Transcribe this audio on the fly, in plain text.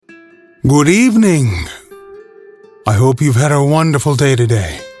Good evening. I hope you've had a wonderful day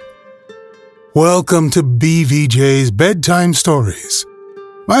today. Welcome to BVJ's Bedtime Stories.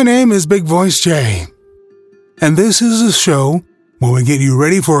 My name is Big Voice Jay, and this is a show where we get you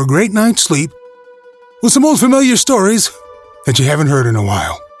ready for a great night's sleep with some old familiar stories that you haven't heard in a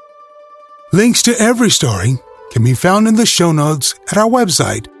while. Links to every story can be found in the show notes at our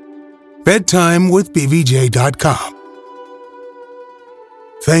website, bedtimewithbvj.com.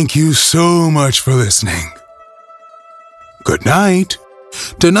 Thank you so much for listening. Good night.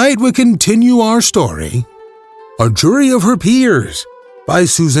 Tonight we continue our story, A Jury of Her Peers, by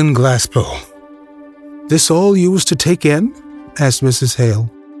Susan Glaspell. "This all you was to take in?" asked Mrs. Hale.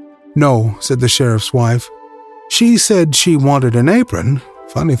 "No," said the sheriff's wife. "She said she wanted an apron.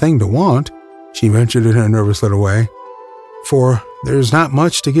 Funny thing to want," she ventured in a nervous little way. "For there's not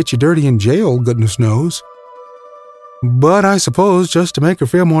much to get you dirty in jail, goodness knows. But I suppose just to make her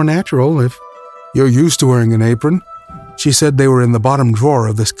feel more natural, if you're used to wearing an apron." She said they were in the bottom drawer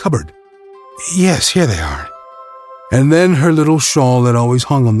of this cupboard. "Yes, here they are." And then her little shawl that always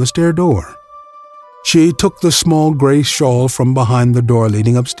hung on the stair door. She took the small gray shawl from behind the door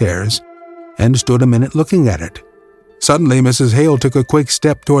leading upstairs and stood a minute looking at it. Suddenly, Mrs. Hale took a quick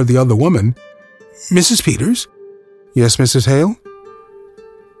step toward the other woman. "Mrs. Peters?" "Yes, Mrs. Hale?"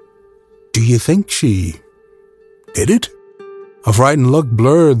 "Do you think she did it?" A frightened look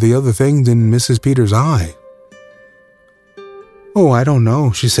blurred the other things in Mrs. Peters' eye. "Oh, I don't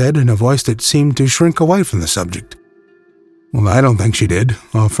know," she said in a voice that seemed to shrink away from the subject. "Well, I don't think she did,"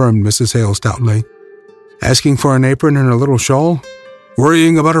 affirmed Mrs. Hale stoutly. "Asking for an apron and a little shawl?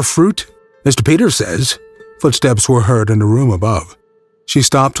 Worrying about her fruit? Mr. Peters says—" Footsteps were heard in the room above. She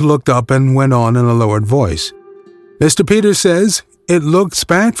stopped, looked up, and went on in a lowered voice. "Mr. Peters says it looks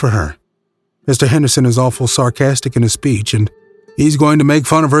bad for her. Mr. Henderson is awful sarcastic in his speech, and he's going to make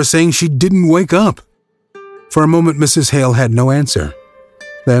fun of her saying she didn't wake up." For a moment, Mrs. Hale had no answer.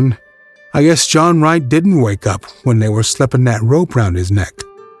 Then, "I guess John Wright didn't wake up when they were slipping that rope round his neck,"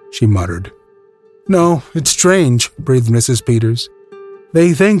 she muttered. "No, it's strange," breathed Mrs. Peters.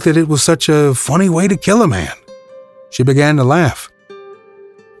 "They think that it was such a funny way to kill a man." She began to laugh.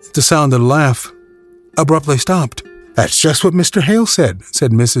 The sound of the laugh abruptly stopped. "That's just what Mr. Hale said,"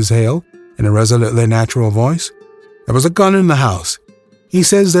 said Mrs. Hale in a resolutely natural voice. "There was a gun in the house. He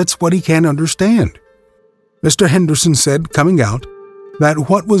says that's what he can't understand. Mr. Henderson said, coming out, that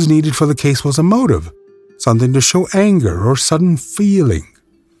what was needed for the case was a motive, something to show anger or sudden feeling."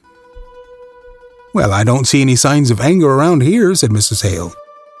 "Well, I don't see any signs of anger around here," said Mrs. Hale.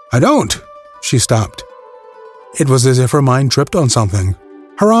 "I don't." She stopped. It was as if her mind tripped on something.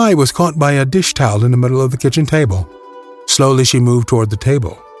 Her eye was caught by a dish towel in the middle of the kitchen table. Slowly she moved toward the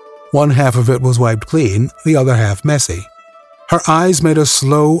table. One half of it was wiped clean, the other half messy. Her eyes made a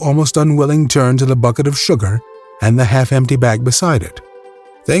slow, almost unwilling turn to the bucket of sugar and the half-empty bag beside it.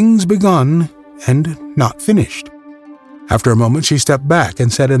 Things begun and not finished. After a moment she stepped back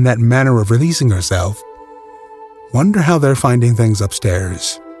and said in that manner of releasing herself, "Wonder how they're finding things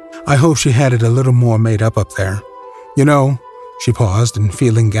upstairs. I hope she had it a little more made up there. You know," she paused and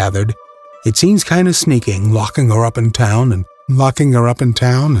feeling gathered, "it seems kind of sneaking, locking her up in town and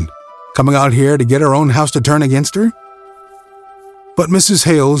coming out here to get her own house to turn against her." "But Mrs.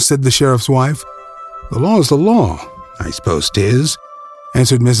 Hale," said the sheriff's wife, "the law's the law." "I suppose 'tis,"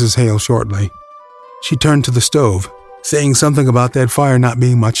 answered Mrs. Hale shortly. She turned to the stove, saying something about that fire not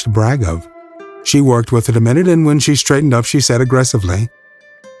being much to brag of. She worked with it a minute, and when she straightened up, she said aggressively,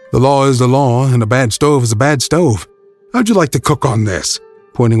 "The law is the law, and a bad stove is a bad stove. How'd you like to cook on this?"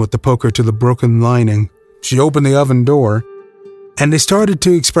 pointing with the poker to the broken lining. She opened the oven door, and they started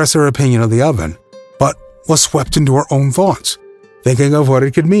to express her opinion of the oven, but was swept into her own thoughts, thinking of what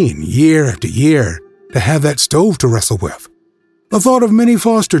it could mean, year after year, to have that stove to wrestle with. The thought of Minnie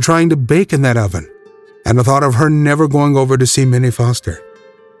Foster trying to bake in that oven, and the thought of her never going over to see Minnie Foster.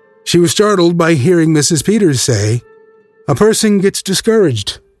 She was startled by hearing Mrs. Peters say, "A person gets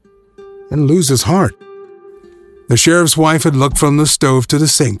discouraged and loses heart." The sheriff's wife had looked from the stove to the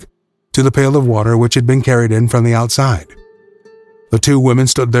sink, to the pail of water which had been carried in from the outside. The two women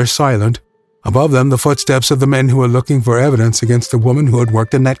stood there silent, above them the footsteps of the men who were looking for evidence against the woman who had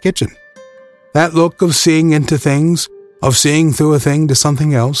worked in that kitchen. That look of seeing into things, of seeing through a thing to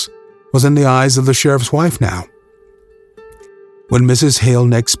something else, was in the eyes of the sheriff's wife now. When Mrs. Hale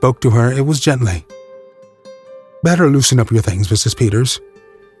next spoke to her, it was gently. "Better loosen up your things, Mrs. Peters.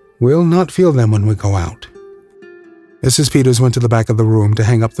 We'll not feel them when we go out." Mrs. Peters went to the back of the room to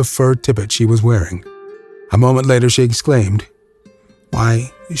hang up the fur tippet she was wearing. A moment later she exclaimed,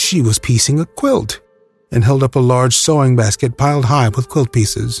 "Why, she was piecing a quilt," and held up a large sewing basket piled high with quilt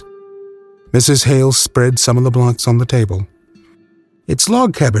pieces. Mrs. Hale spread some of the blocks on the table. "It's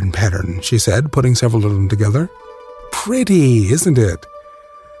log cabin pattern," she said, putting several of them together. "Pretty, isn't it?"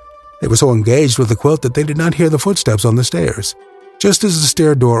 They were so engaged with the quilt that they did not hear the footsteps on the stairs. Just as the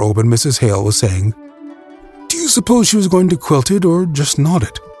stair door opened, Mrs. Hale was saying, "Do you suppose she was going to quilt it or just knot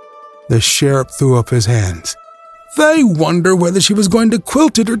it?" The sheriff threw up his hands. "They wonder whether she was going to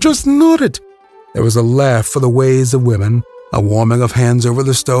quilt it or just knot it." There was a laugh for the ways of women, a warming of hands over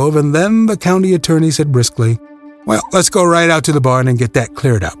the stove, and then the county attorney said briskly, "Well, let's go right out to the barn and get that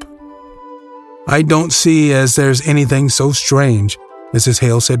cleared up." "I don't see as there's anything so strange," Mrs.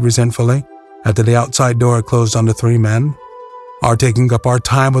 Hale said resentfully, after the outside door had closed on the three men. "Our taking up our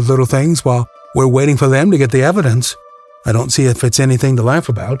time with little things while we're waiting for them to get the evidence. I don't see if it's anything to laugh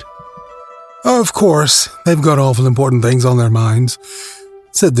about." "Of course, they've got awful important things on their minds,"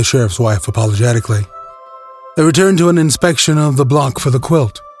 said the sheriff's wife apologetically. They returned to an inspection of the block for the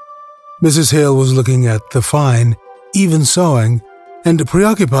quilt. Mrs. Hale was looking at the fine, even sewing, and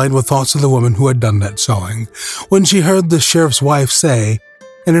preoccupied with thoughts of the woman who had done that sewing, when she heard the sheriff's wife say,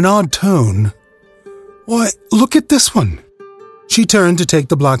 in an odd tone, "Why, look at this one." She turned to take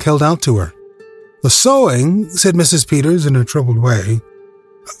the block held out to her. "The sewing," said Mrs. Peters in a troubled way,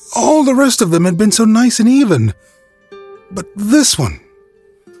 "all the rest of them had been so nice and even. But this one,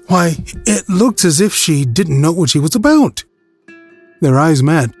 why, it looks as if she didn't know what she was about." Their eyes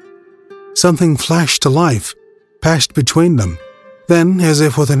met. Something flashed to life, passed between them. Then, as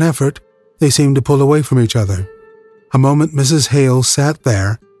if with an effort, they seemed to pull away from each other. A moment Mrs. Hale sat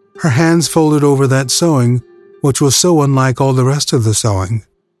there, her hands folded over that sewing, which was so unlike all the rest of the sewing.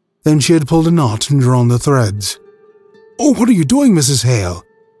 Then she had pulled a knot and drawn the threads. "Oh, what are you doing, Mrs. Hale?"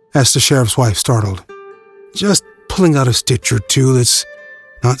 asked the sheriff's wife, startled. "Just pulling out a stitch or two that's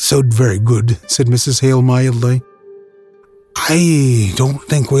not so very good," said Mrs. Hale mildly. "I don't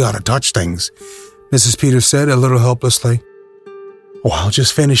think we ought to touch things," Mrs. Peters said a little helplessly. "Oh, I'll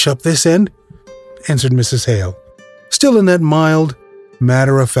just finish up this end," answered Mrs. Hale, still in that mild,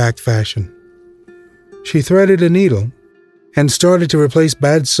 matter-of-fact fashion. She threaded a needle and started to replace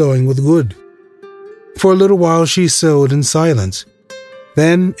bad sewing with good. For a little while she sewed in silence.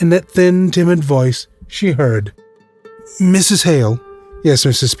 Then, in that thin, timid voice, she heard, "Mrs. Hale." "Yes,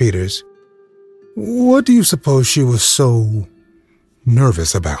 Mrs. Peters." "What do you suppose she was so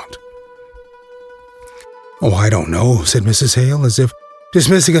nervous about?" "Oh, I don't know," said Mrs. Hale, as if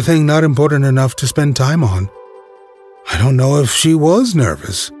dismissing a thing not important enough to spend time on. "I don't know if she was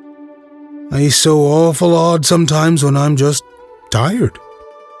nervous. I sew awful odd sometimes when I'm just tired."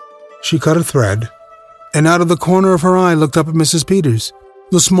 She cut a thread, and out of the corner of her eye looked up at Mrs. Peters.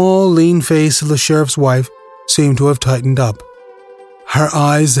 The small, lean face of the sheriff's wife seemed to have tightened up. Her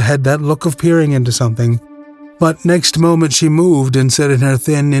eyes had that look of peering into something, but next moment she moved and said in her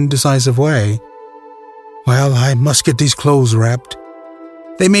thin, indecisive way, "Well, I must get these clothes wrapped.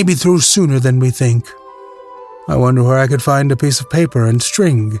 They may be through sooner than we think. I wonder where I could find a piece of paper and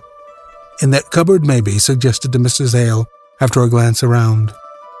string." "In that cupboard, maybe," suggested Mrs. Hale after a glance around.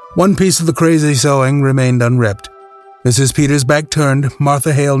 One piece of the crazy sewing remained unripped. Mrs. Peters' back turned.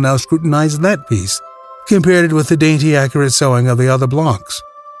 Martha Hale now scrutinized that piece, compared it with the dainty, accurate sewing of the other blocks.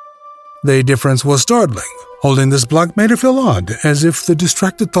 The difference was startling. Holding this block made her feel odd, as if the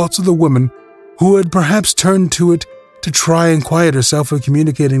distracted thoughts of the woman who had perhaps turned to it to try and quiet herself were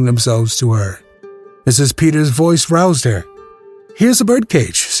communicating themselves to her. Mrs. Peters' voice roused her. "Here's a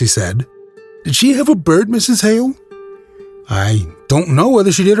birdcage," she said. "Did she have a bird, Mrs. Hale?" "I don't know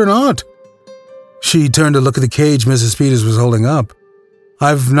whether she did or not." She turned to look at the cage Mrs. Peters was holding up.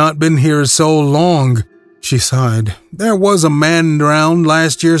 "I've not been here so long," she sighed. "There was a man around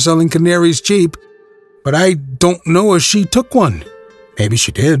last year selling canaries cheap, but I don't know if she took one. Maybe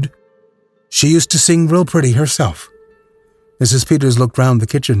she did. She used to sing real pretty herself." Mrs. Peters looked round the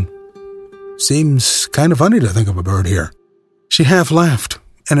kitchen. "Seems kind of funny to think of a bird here." She half laughed,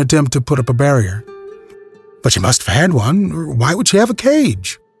 an attempt to put up a barrier. "But she must have had one, or why would she have a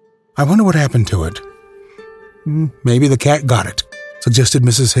cage? I wonder what happened to it." "Maybe the cat got it," suggested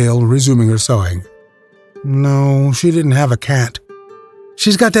Mrs. Hale, resuming her sewing. "No, she didn't have a cat.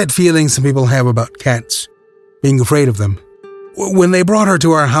 She's got that feeling some people have about cats, being afraid of them. When they brought her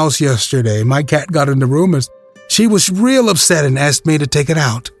to our house yesterday, my cat got in the room and she was real upset and asked me to take it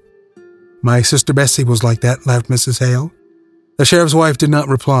out." "My sister Bessie was like that," laughed Mrs. Hale. The sheriff's wife did not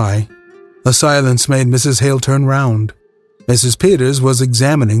reply. The silence made Mrs. Hale turn round. Mrs. Peters was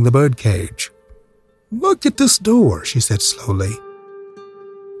examining the birdcage. "Look at this door," she said slowly.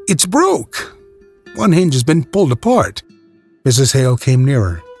 "It's broke. One hinge has been pulled apart." Mrs. Hale came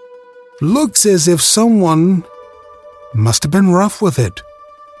nearer. "Looks as if someone must have been rough with it.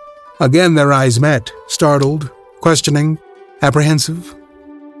 Again their eyes met, startled, questioning, apprehensive.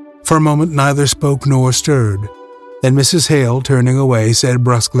 For a moment neither spoke nor stirred. Then Mrs. Hale, turning away, said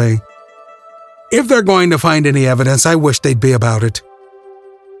brusquely, "If they're going to find any evidence, I wish they'd be about it.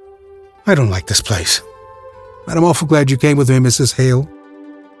 I don't like this place. But I'm awful glad you came with me, Mrs. Hale."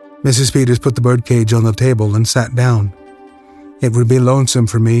 Mrs. Peters put the birdcage on the table and sat down. "It would be lonesome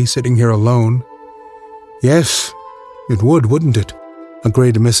for me, sitting here alone." "Yes, it would, wouldn't it?"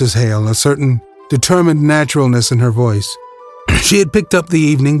 agreed Mrs. Hale, a certain determined naturalness in her voice. She had picked up the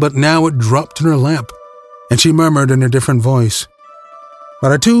evening, but now it dropped in her lap, and she murmured in a different voice,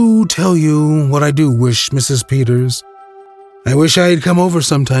 "But I do tell you what I do wish, Mrs. Peters. I wish I had come over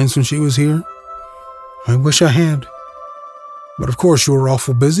sometimes when she was here. I wish I had. But of course you were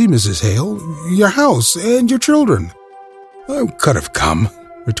awful busy, Mrs. Hale. Your house and your children." "I could have come,"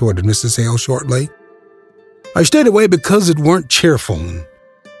 retorted Mrs. Hale shortly. "I stayed away because it weren't cheerful, and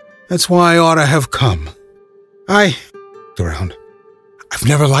that's why I ought to have come. I looked around. I've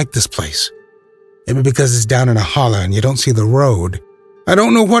never liked this place. Maybe because it's down in a hollow and you don't see the road. I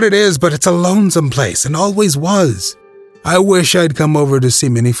don't know what it is, but it's a lonesome place and always was. I wish I'd come over to see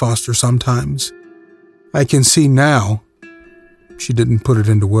Minnie Foster sometimes. I can see now." She didn't put it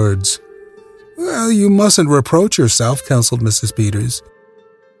into words. "Well, you mustn't reproach yourself," counseled Mrs. Peters.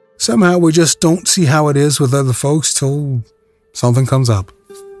 "Somehow we just don't see how it is with other folks till something comes up."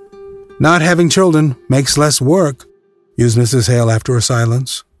 "Not having children makes less work," mused Mrs. Hale after a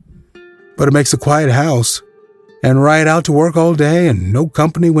silence. "But it makes a quiet house, and Wright out to work all day and no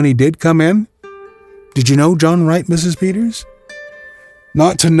company when he did come in. Did you know John Wright, Mrs. Peters?"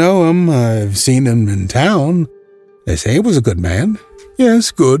 "Not to know him. I've seen him in town. They say he was a good man." "Yes,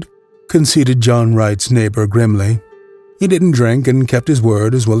 good," conceded John Wright's neighbor grimly. "He didn't drink and kept his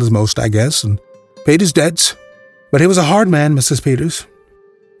word as well as most, I guess, and paid his debts. But he was a hard man, Mrs. Peters.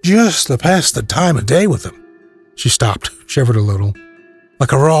 Just to pass the time of day with him." She stopped, shivered a little,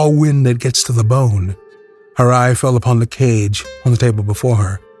 like a raw wind that gets to the bone. Her eye fell upon the cage on the table before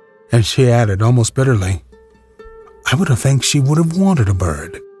her, and she added, almost bitterly, "I would have think she would have wanted a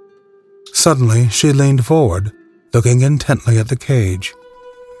bird." Suddenly, she leaned forward, looking intently at the cage.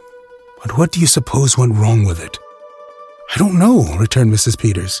 "But what do you suppose went wrong with it?" "I don't know," returned Mrs.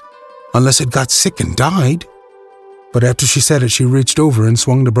 Peters, "unless it got sick and died." But after she said it, she reached over and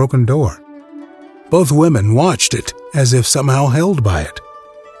swung the broken door. Both women watched it as if somehow held by it.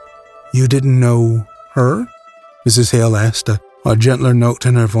 "You didn't know her?" Mrs. Hale asked, a gentler note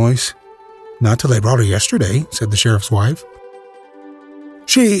in her voice. "Not till they brought her yesterday," said the sheriff's wife.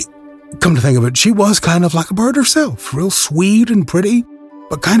 Come to think of it, she was kind of like a bird herself, real sweet and pretty,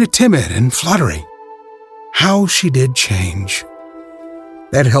 but kind of timid and fluttery. How she did change.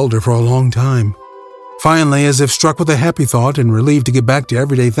 That held her for a long time. Finally, as if struck with a happy thought and relieved to get back to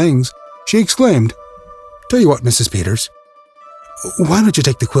everyday things, she exclaimed, "Tell you what, Mrs. Peters, why don't you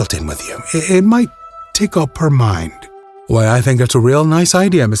take the quilt in with you? It might take up her mind." "Why, I think that's a real nice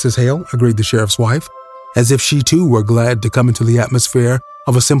idea, Mrs. Hale," agreed the sheriff's wife, as if she too were glad to come into the atmosphere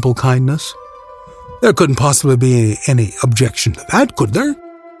of a simple kindness. "There couldn't possibly be any objection to that, could there?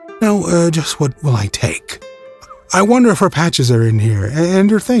 Now, just what will I take? I wonder if her patches are in here,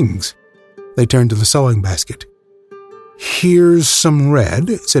 and her things." They turned to the sewing basket. "Here's some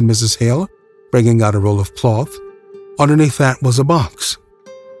red," said Mrs. Hale, bringing out a roll of cloth. Underneath that was a box.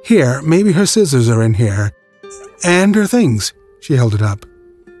 "Here, maybe her scissors are in here, and her things." She held it up.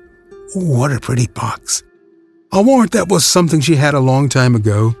 "What a pretty box. I'll warrant that was something she had a long time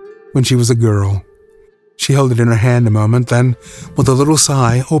ago, when she was a girl." She held it in her hand a moment, then, with a little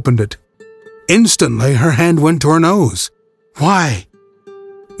sigh, opened it. Instantly, her hand went to her nose. "Why?"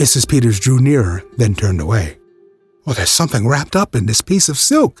 Mrs. Peters drew nearer, then turned away. "Well, there's something wrapped up in this piece of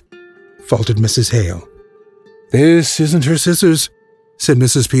silk," faltered Mrs. Hale. "This isn't her scissors," said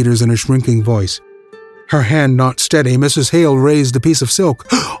Mrs. Peters in a shrinking voice. Her hand not steady, Mrs. Hale raised the piece of silk.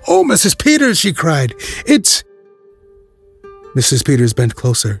 "Oh, Mrs. Peters," she cried, "it's—" Mrs. Peters bent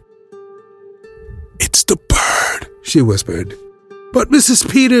closer. "It's the bird," she whispered. "But Mrs.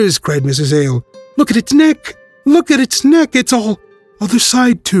 Peters," cried Mrs. Hale, "look at its neck! Look at its neck! It's all other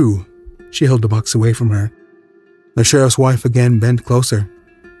side, too." She held the box away from her. The sheriff's wife again bent closer.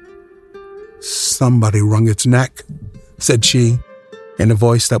 "Somebody wrung its neck," said she, in a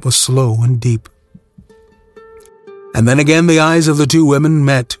voice that was slow and deep. And then again the eyes of the two women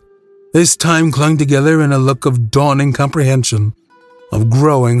met, this time clung together in a look of dawning comprehension, of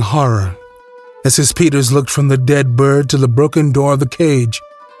growing horror. Mrs. Peters looked from the dead bird to the broken door of the cage.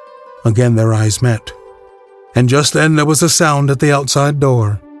 Again their eyes met. And just then there was a sound at the outside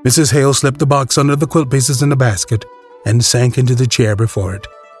door. Mrs. Hale slipped the box under the quilt pieces in the basket and sank into the chair before it.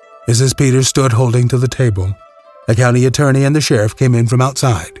 Mrs. Peters stood holding to the table. The county attorney and the sheriff came in from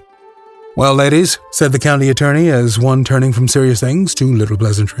outside. "Well, ladies," said the county attorney, as one turning from serious things to little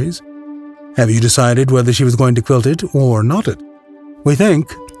pleasantries, "have you decided whether she was going to quilt it or not it?" "We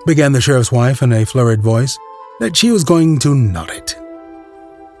think," began the sheriff's wife in a flurried voice, "that she was going to knot it."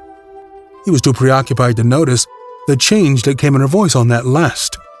 He was too preoccupied to notice the change that came in her voice on that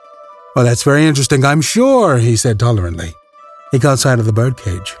last. "Well, that's very interesting, I'm sure," he said tolerantly. He caught sight of the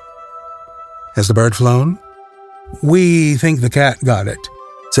birdcage. "Has the bird flown?" "We think the cat got it,"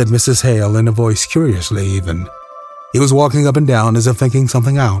 said Mrs. Hale in a voice curiously even. He was walking up and down as if thinking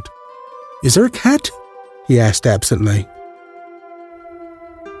something out. "Is there a cat?" he asked absently.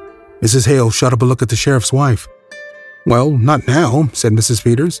 Mrs. Hale shot up a look at the sheriff's wife. "Well, not now," said Mrs.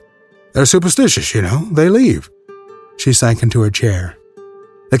 Peters. "They're superstitious, you know. They leave." She sank into her chair.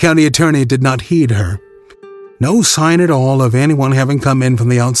 The county attorney did not heed her. "No sign at all of anyone having come in from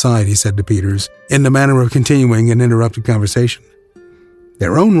the outside," he said to Peters, in the manner of continuing an interrupted conversation.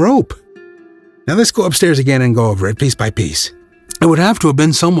 "Their own rope. Now let's go upstairs again and go over it piece by piece. It would have to have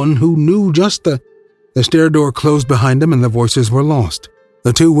been someone who knew just the stair door closed behind them and the voices were lost.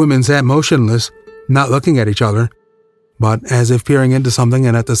 The two women sat motionless, not looking at each other, but as if peering into something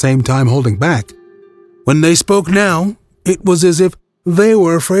and at the same time holding back. When they spoke now, it was as if they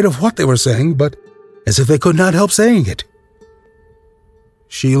were afraid of what they were saying, but as if they could not help saying it.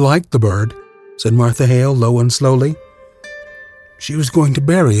 "She liked the bird," said Martha Hale, low and slowly. "She was going to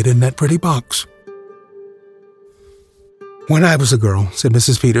bury it in that pretty box." "When I was a girl," said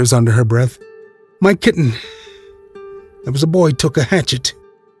Mrs. Peters under her breath, "my kitten, there was a boy took a hatchet,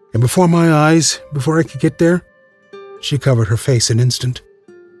 and before my eyes, before I could get there, she covered her face an instant.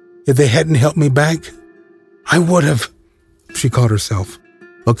 If they hadn't helped me back, I would have—" She caught herself,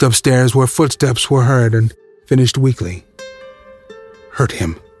 looked upstairs where footsteps were heard, and finished weakly. "Hurt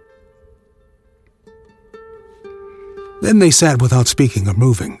him." Then they sat without speaking or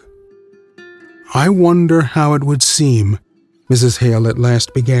moving. "I wonder how it would seem," Mrs. Hale at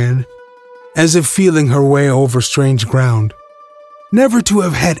last began, as if feeling her way over strange ground, "never to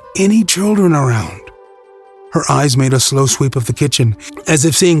have had any children around." Her eyes made a slow sweep of the kitchen, as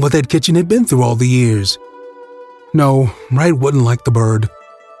if seeing what that kitchen had been through all the years. "No, Wright wouldn't like the bird,"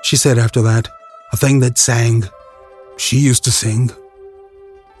 she said after that. "A thing that sang. She used to sing.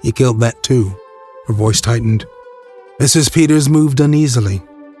 He killed that too." Her voice tightened. Mrs. Peters moved uneasily.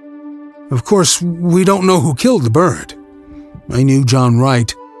 "Of course, we don't know who killed the bird." "I knew John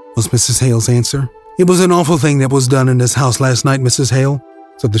Wright," was Mrs. Hale's answer. "It was an awful thing that was done in this house last night, Mrs. Hale,"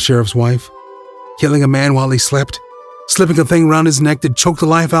 said the sheriff's wife. "Killing a man while he slept, slipping a thing round his neck to choke the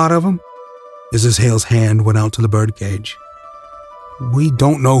life out of him." Mrs. Hale's hand went out to the birdcage. "We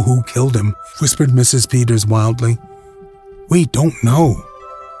don't know who killed him," whispered Mrs. Peters wildly. "We don't know."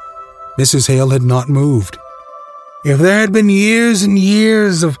 Mrs. Hale had not moved. "If there had been years and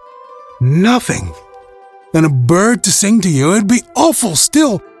years of nothing, then a bird to sing to you, it'd be awful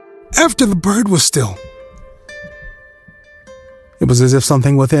still, after the bird was still." It was as if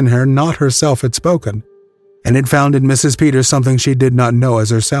something within her, not herself, had spoken, and had found in Mrs. Peters something she did not know as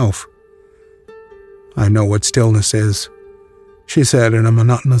herself. "I know what stillness is," she said in a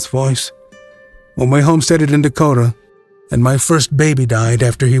monotonous voice. "When we homesteaded in Dakota, and my first baby died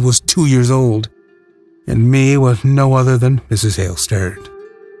after he was 2 years old, and me was no other than—" Mrs. Hale stirred.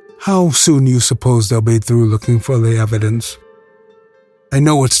 "How soon do you suppose they'll be through looking for the evidence?" "I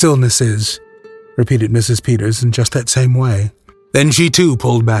know what stillness is," repeated Mrs. Peters in just that same way. Then she too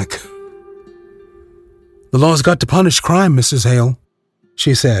pulled back. "The law's got to punish crime, Mrs. Hale,"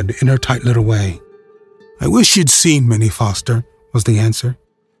 she said in her tight little way. "I wish you'd seen Minnie Foster," was the answer,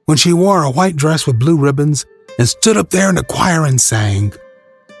 "when she wore a white dress with blue ribbons and stood up there in the choir and sang.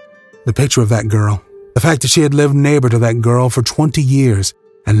 The picture of that girl, the fact that she had lived neighbor to that girl for 20 years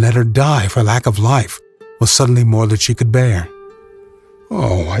and let her die for lack of life, was suddenly more than she could bear.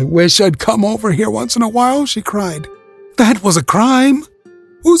 "Oh, I wish I'd come over here once in a while," she cried. "That was a crime.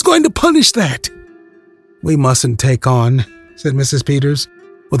 Who's going to punish that?" "We mustn't take on," said Mrs. Peters,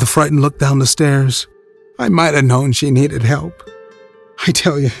 with a frightened look down the stairs. "I might have known she needed help. I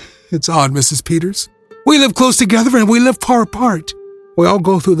tell you, it's odd, Mrs. Peters. We live close together and we live far apart. We all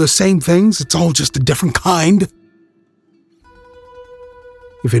go through the same things. It's all just a different kind.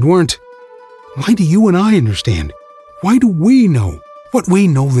 If it weren't, why do you and I understand? Why do we know what we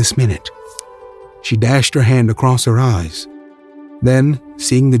know this minute?" She dashed her hand across her eyes. Then,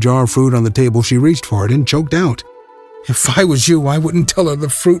 seeing the jar of fruit on the table, she reached for it and choked out. "If I was you, I wouldn't tell her the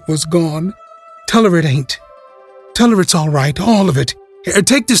fruit was gone. Tell her it ain't. Tell her it's all right, all of it. Here,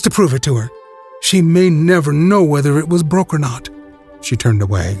 take this to prove it to her. She may never know whether it was broke or not." She turned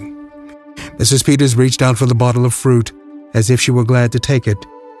away. Mrs. Peters reached out for the bottle of fruit, as if she were glad to take it,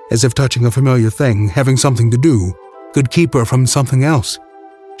 as if touching a familiar thing, having something to do, could keep her from something else.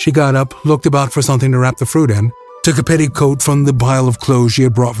 She got up, looked about for something to wrap the fruit in, took a petticoat from the pile of clothes she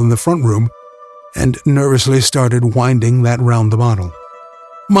had brought from the front room, and nervously started winding that round the bottle.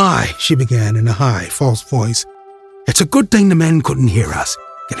 "My," she began in a high, false voice, "it's a good thing the men couldn't hear us,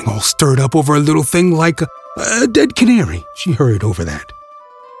 getting all stirred up over a little thing like a dead canary." She hurried over that.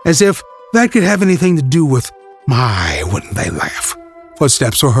 As if that could have anything to do with, "My, wouldn't they laugh?"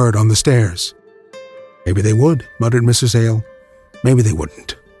 Footsteps were heard on the stairs. "Maybe they would," muttered Mrs. Hale. "Maybe they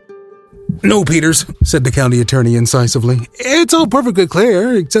wouldn't." "No, Peters," said the county attorney incisively. "It's all perfectly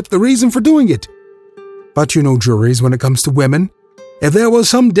clear, except the reason for doing it. But you know juries when it comes to women. If there was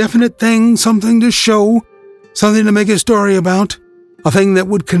some definite thing, something to show, something to make a story about, a thing that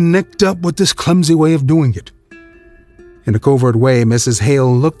would connect up with this clumsy way of doing it." In a covert way, Mrs.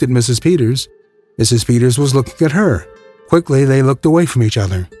 Hale looked at Mrs. Peters. Mrs. Peters was looking at her. Quickly, they looked away from each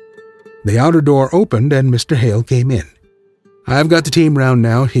other. The outer door opened and Mr. Hale came in. "I've got the team round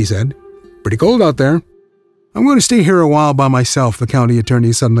now," he said. "Pretty cold out there." "I'm going to stay here a while by myself," the county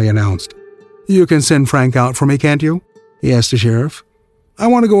attorney suddenly announced. "You can send Frank out for me, can't you?" he asked the sheriff. "I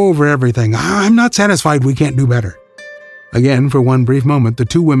want to go over everything. I'm not satisfied we can't do better." Again, for one brief moment, the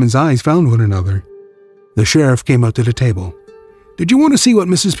two women's eyes found one another. The sheriff came up to the table. "Did you want to see what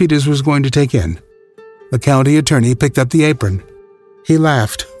Mrs. Peters was going to take in?" The county attorney picked up the apron. He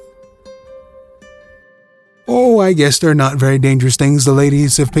laughed. "Oh, I guess they're not very dangerous things the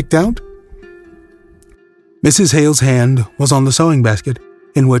ladies have picked out." Mrs. Hale's hand was on the sewing basket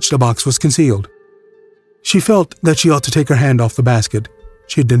in which the box was concealed. She felt that she ought to take her hand off the basket.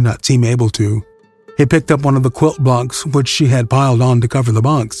 She did not seem able to. He picked up one of the quilt blocks which she had piled on to cover the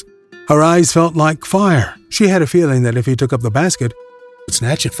box. Her eyes felt like fire. She had a feeling that if he took up the basket, he would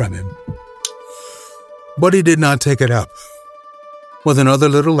snatch it from him. But he did not take it up. With another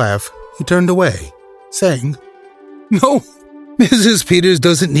little laugh, he turned away, saying, "No, Mrs. Peters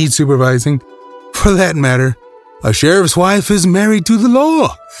doesn't need supervising. For that matter, a sheriff's wife is married to the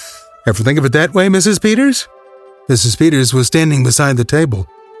law. Ever think of it that way, Mrs. Peters?" Mrs. Peters was standing beside the table.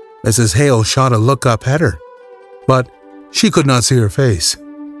 Mrs. Hale shot a look up at her, but she could not see her face.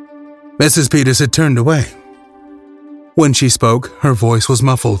 Mrs. Peters had turned away. When she spoke, her voice was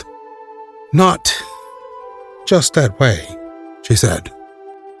muffled. "Not just that way," she said.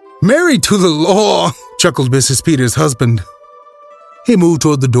 "Married to the law," chuckled Mrs. Peters' husband. He moved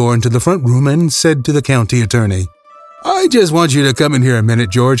toward the door into the front room and said to the county attorney, "I just want you to come in here a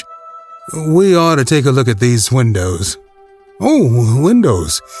minute, George. We ought to take a look at these windows." "Oh,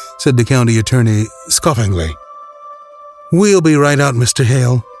 windows," said the county attorney scoffingly. "We'll be right out, Mr.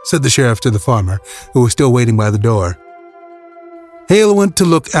 Hale," said the sheriff to the farmer, who was still waiting by the door. Hale went to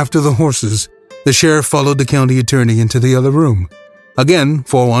look after the horses. The sheriff followed the county attorney into the other room. Again,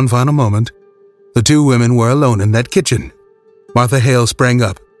 for one final moment, the two women were alone in that kitchen. Martha Hale sprang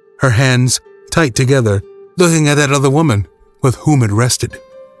up, her hands tight together, looking at that other woman with whom it rested.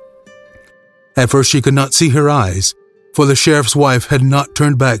 At first she could not see her eyes, for the sheriff's wife had not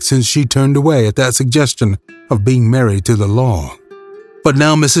turned back since she turned away at that suggestion of being married to the law. But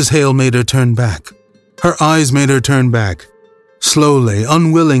now Mrs. Hale made her turn back. Her eyes made her turn back. Slowly,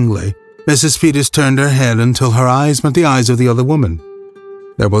 unwillingly, Mrs. Peters turned her head until her eyes met the eyes of the other woman.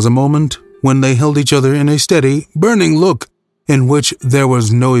 There was a moment when they held each other in a steady, burning look in which there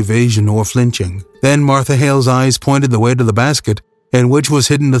was no evasion or flinching. Then Martha Hale's eyes pointed the way to the basket in which was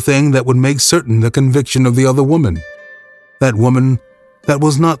hidden the thing that would make certain the conviction of the other woman. That woman that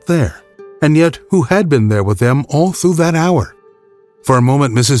was not there, and yet who had been there with them all through that hour. For a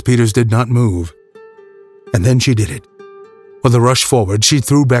moment Mrs. Peters did not move. And then she did it. With a rush forward, she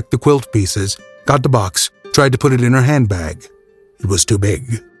threw back the quilt pieces, got the box, tried to put it in her handbag. It was too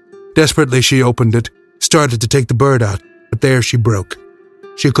big. Desperately she opened it, started to take the bird out, but there she broke.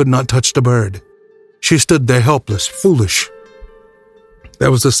 She could not touch the bird. She stood there helpless, foolish. There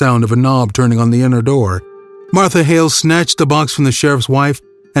was the sound of a knob turning on the inner door. Martha Hale snatched the box from the sheriff's wife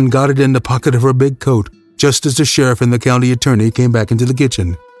and got it in the pocket of her big coat, just as the sheriff and the county attorney came back into the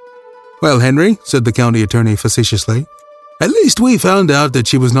kitchen. "Well, Henry," said the county attorney facetiously, "at least we found out that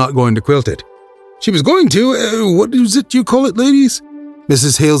she was not going to quilt it." "She was going to, what is it you call it, ladies?"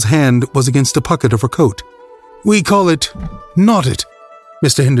 Mrs. Hale's hand was against the pocket of her coat. "We call it knot it,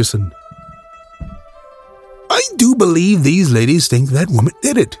 Mr. Henderson." "I do believe these ladies think that woman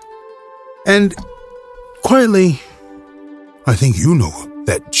did it. And, quietly, I think you know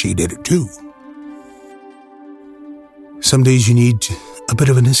that she did it too. Some days you need a bit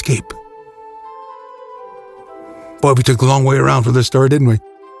of an escape. Boy, we took the long way around for this story, didn't we?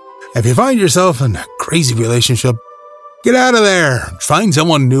 If you find yourself in a crazy relationship, get out of there. Find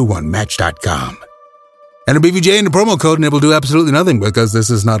someone new on Match.com. And a BVJ and a promo code, and it will do absolutely nothing because this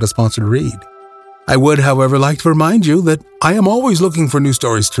is not a sponsored read. I would, however, like to remind you that I am always looking for new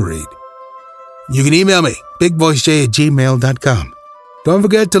stories to read. You can email me, bigvoicej@gmail.com. Don't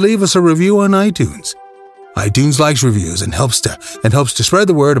forget to leave us a review on iTunes. iTunes likes reviews and helps to spread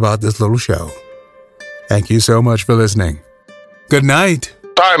the word about this little show. Thank you so much for listening. Good night.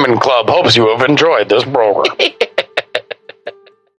 Diamond Club hopes you have enjoyed this program.